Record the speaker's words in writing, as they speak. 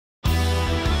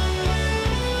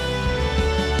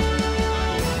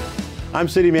I'm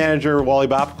City Manager Wally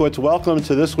Bopkowitz. Welcome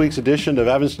to this week's edition of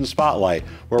Evanston Spotlight,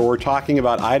 where we're talking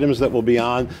about items that will be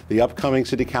on the upcoming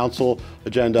City Council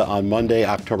agenda on Monday,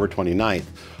 October 29th.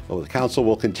 Well, the Council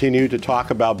will continue to talk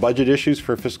about budget issues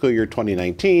for fiscal year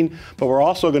 2019, but we're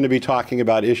also going to be talking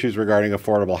about issues regarding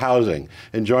affordable housing.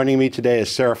 And joining me today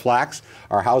is Sarah Flax,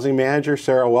 our Housing Manager.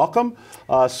 Sarah, welcome.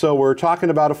 So we're talking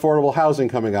about affordable housing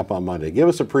coming up on Monday. Give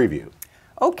us a preview.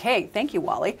 Okay, thank you,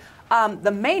 Wally.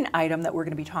 The main item that we're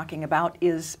going to be talking about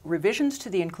is revisions to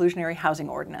the Inclusionary Housing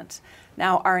Ordinance.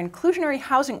 Now, our Inclusionary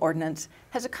Housing Ordinance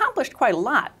has accomplished quite a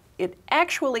lot. It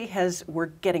actually we're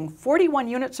getting 41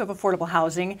 units of affordable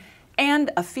housing and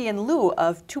a fee in lieu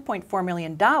of $2.4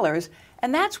 million,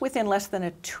 and that's within less than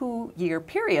a 2-year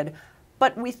period.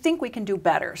 But we think we can do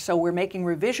better, so we're making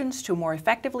revisions to more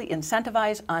effectively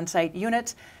incentivize on-site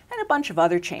units and a bunch of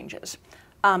other changes.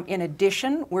 In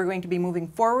addition, we're going to be moving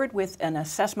forward with an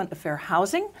assessment of fair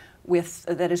housing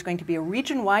that is going to be a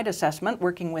region-wide assessment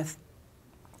working with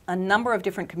a number of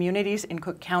different communities in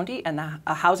Cook County and the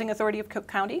Housing Authority of Cook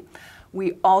County.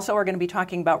 We also are going to be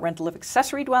talking about rental of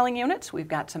accessory dwelling units. We've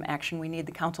got some action we need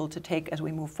the council to take as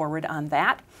we move forward on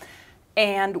that.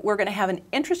 And we're going to have an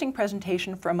interesting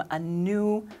presentation from a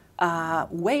new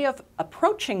way of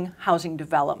approaching housing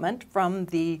development from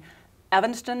the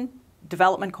Evanston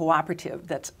Development Cooperative.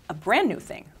 That's a brand new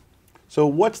thing. So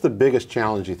what's the biggest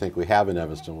challenge you think we have in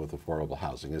Evanston with affordable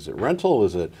housing? Is it rental?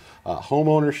 Is it home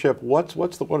ownership? What's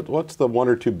the one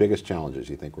or two biggest challenges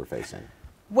you think we're facing?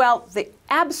 Well, the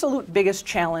absolute biggest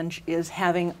challenge is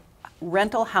having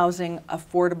rental housing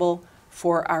affordable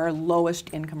for our lowest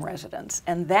income residents.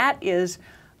 And that is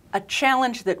a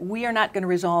challenge that we are not going to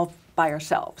resolve by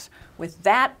ourselves. With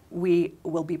that, we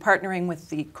will be partnering with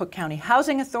the Cook County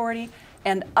Housing Authority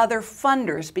and other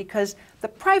funders, because the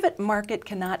private market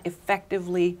cannot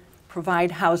effectively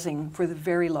provide housing for the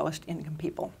very lowest income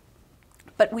people.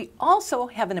 But we also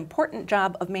have an important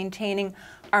job of maintaining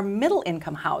our middle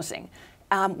income housing.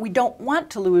 We don't want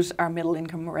to lose our middle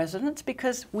income residents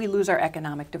because we lose our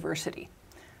economic diversity.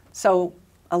 So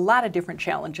a lot of different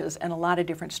challenges and a lot of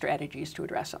different strategies to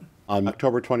address them. On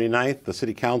October 29th, the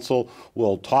City Council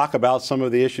will talk about some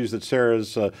of the issues that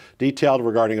Sarah's detailed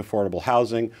regarding affordable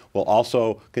housing. We'll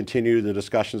also continue the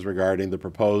discussions regarding the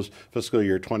proposed fiscal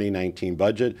year 2019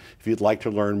 budget. If you'd like to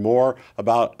learn more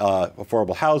about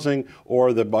affordable housing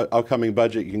or the upcoming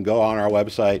budget, you can go on our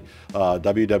website,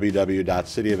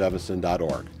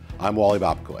 www.cityofelvanston.org. I'm Wally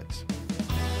Bopkowitz.